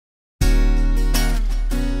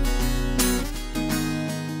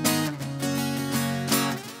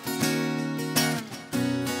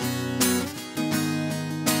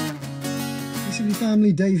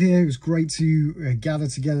family, Dave here. It was great to gather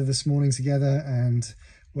together this morning together and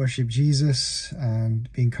worship Jesus and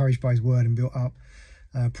be encouraged by his word and built up,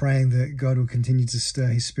 praying that God will continue to stir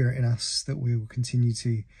his spirit in us, that we will continue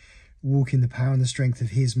to walk in the power and the strength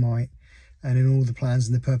of his might and in all the plans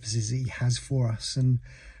and the purposes that he has for us. And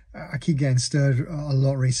I keep getting stirred a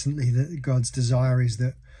lot recently that God's desire is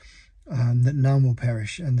that that none will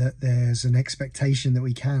perish, and that there's an expectation that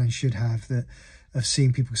we can and should have that of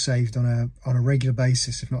seeing people saved on a regular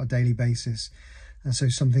basis, if not a daily basis. And so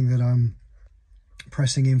something that I'm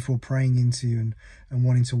pressing in for, praying into, and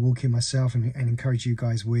wanting to walk in myself and encourage you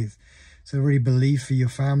guys with. So I really believe for your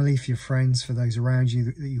family, for your friends, for those around you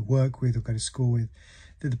that you work with or go to school with,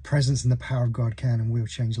 that the presence and the power of God can and will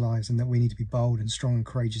change lives, and that we need to be bold and strong and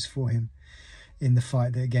courageous for him in the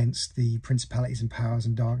fight against the principalities and powers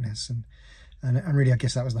and darkness. And really, I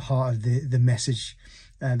guess that was the heart of the message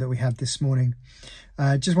that we had this morning.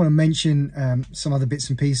 Just want to mention some other bits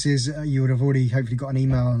and pieces. You would have already hopefully got an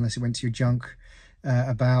email, unless it went to your junk,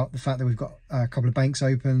 about the fact that we've got a couple of banks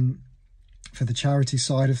open for the charity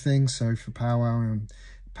side of things. So for Powwow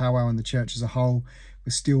and the church as a whole,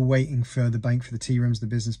 we're still waiting for the bank for the tea rooms, the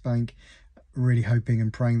business bank. Really hoping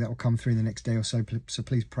and praying that will come through in the next day or so. So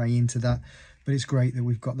please pray into that. But it's great that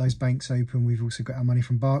we've got those banks open. We've also got our money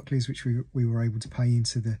from Barclays, which we were able to pay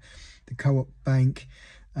into the co-op bank.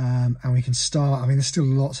 And we can start. I mean, there's still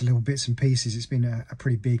lots of little bits and pieces. It's been a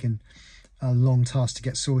pretty big and a long task to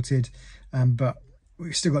get sorted. But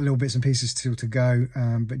we've still got little bits and pieces still to go.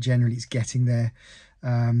 But generally it's getting there.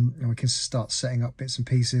 And we can start setting up bits and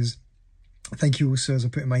pieces. Thank you also, as I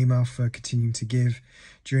put in my email, for continuing to give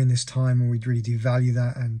during this time. And we really do value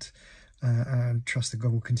that, and trust that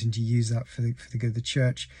God will continue to use that for the good of the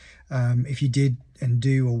church. If you did and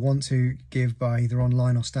do or want to give by either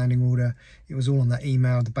online or standing order, it was all on that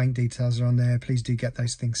email. The bank details are on there. Please do get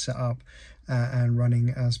those things set up and running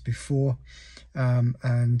as before.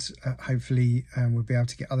 And hopefully we'll be able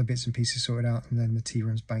to get other bits and pieces sorted out, and then the tea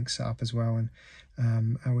rooms bank set up as well, and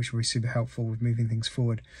which will be super helpful with moving things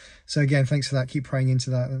forward. So again, thanks for that. Keep praying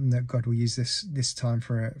into that, and that God will use this time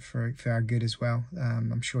for our good as well.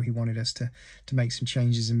 I'm sure he wanted us to make some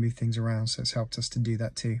changes and move things around, so it's helped us to do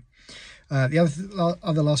that too. The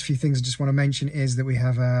other last few things I just want to mention is that we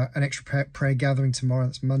have an extra prayer gathering tomorrow.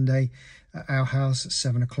 That's Monday at our house at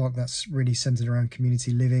 7 o'clock. That's really centered around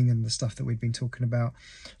community living and the stuff that we'd been talking about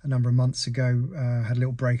a number of months ago. Had a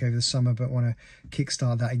little break over the summer, but want to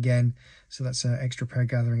kickstart that again. So that's an extra prayer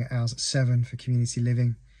gathering at ours at 7 for community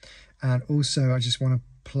living. And also I just want to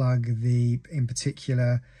plug in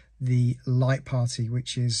particular the light party,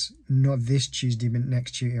 which is not this Tuesday but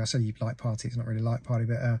next Tuesday. I say light party, it's not really a light party,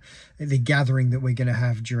 but the gathering that we're going to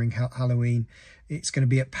have during Halloween. It's going to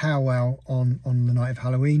be at Powwow on the night of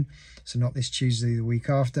Halloween, so not this Tuesday, the week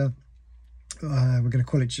after. We're going to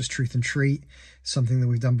call it just Truth and Treat, something that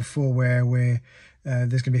we've done before, where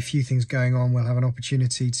there's going to be a few things going on. We'll have an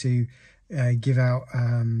opportunity to give out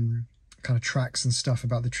kind of tracts and stuff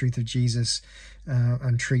about the truth of Jesus,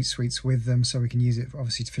 and treat sweets with them, so we can use it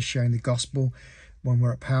obviously for sharing the gospel when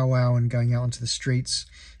we're at Powwow and going out onto the streets.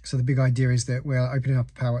 So the big idea is that we're opening up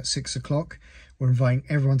a Powwow at 6 o'clock. We're inviting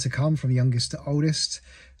everyone to come, from youngest to oldest.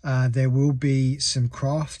 There will be some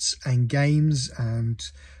crafts and games and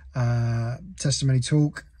testimony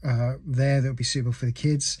talk there that will be suitable for the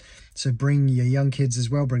kids. So bring your young kids as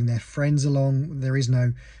well, bring their friends along. There is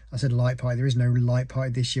no, I said light party, there is no light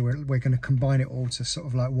party this year. We're going to combine it all to sort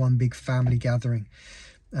of like one big family gathering.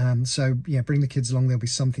 So yeah, bring the kids along. There'll be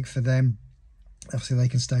something for them. Obviously they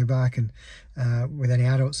can stay back and with any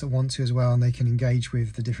adults that want to as well, and they can engage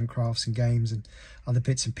with the different crafts and games and other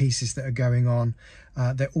bits and pieces that are going on.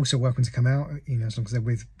 They're also welcome to come out, as long as they're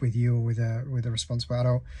with you or with a responsible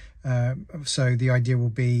adult. So the idea will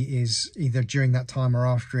be is either during that time or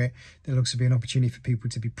after it, there'll also be an opportunity for people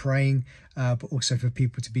to be praying, but also for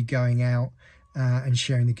people to be going out and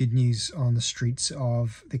sharing the good news on the streets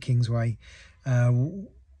of the Kingsway.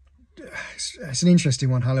 It's an interesting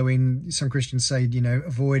one, Halloween. Some Christians say,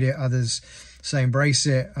 avoid it. Others say embrace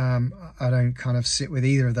it. I don't kind of sit with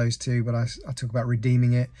either of those two, but I talk about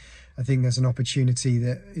redeeming it. I think there's an opportunity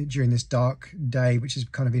that during this dark day, which has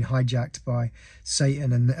kind of been hijacked by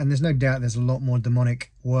Satan, and there's no doubt there's a lot more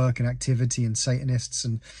demonic work and activity, and Satanists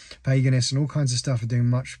and paganists and all kinds of stuff are doing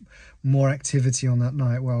much more activity on that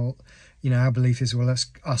night. Well, our belief is, well, let's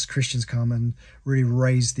us Christians come and really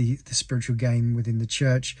raise the spiritual game within the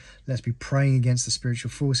church. Let's be praying against the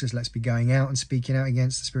spiritual forces. Let's be going out and speaking out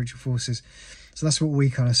against the spiritual forces. So that's what we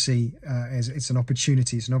kind of see as it's an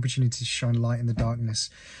opportunity. It's an opportunity to shine light in the darkness.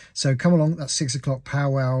 So come along. That's 6 o'clock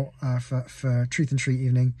Powwow for Truth and Treat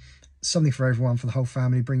evening. Something for everyone, for the whole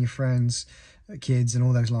family. Bring your friends. kids and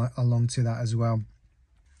all those along to that as well.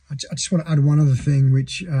 I just want to add one other thing,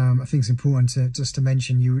 which I think is important to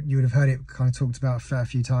mention. You would have heard it kind of talked about a fair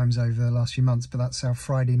few times over the last few months, but that's our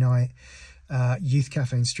Friday night youth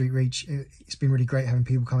cafe in Street Reach. It's been really great having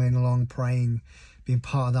people coming along, praying, being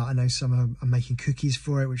part of that. I know some are making cookies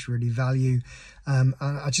for it, which we really value. And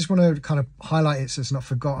I just want to kind of highlight it so it's not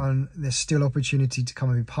forgotten. There's still opportunity to come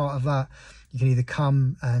and be part of that. You can either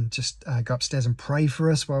come and just go upstairs and pray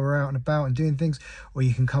for us while we're out and about and doing things, or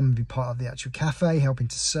you can come and be part of the actual cafe, helping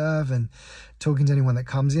to serve and talking to anyone that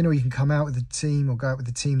comes in, or you can come out with the team or go out with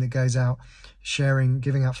the team that goes out, sharing,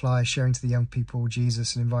 giving out flyers, sharing to the young people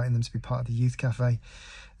Jesus and inviting them to be part of the youth cafe.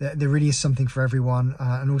 There really is something for everyone,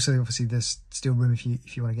 and also obviously there's still room if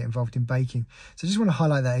you want to get involved in baking. So I just want to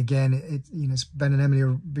highlight that again. Ben and Emily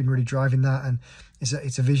have been really driving that, and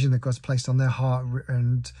it's a vision that God's placed on their heart,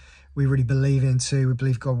 and we really believe in too. We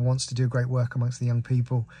believe God wants to do a great work amongst the young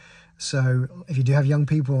people. So if you do have young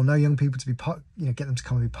people or know young people to be part, get them to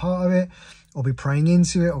come and be part of it, or be praying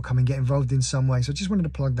into it, or come and get involved in some way. So I just wanted to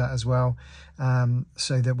plug that as well,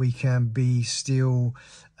 so that we can be still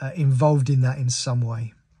involved in that in some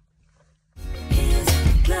way.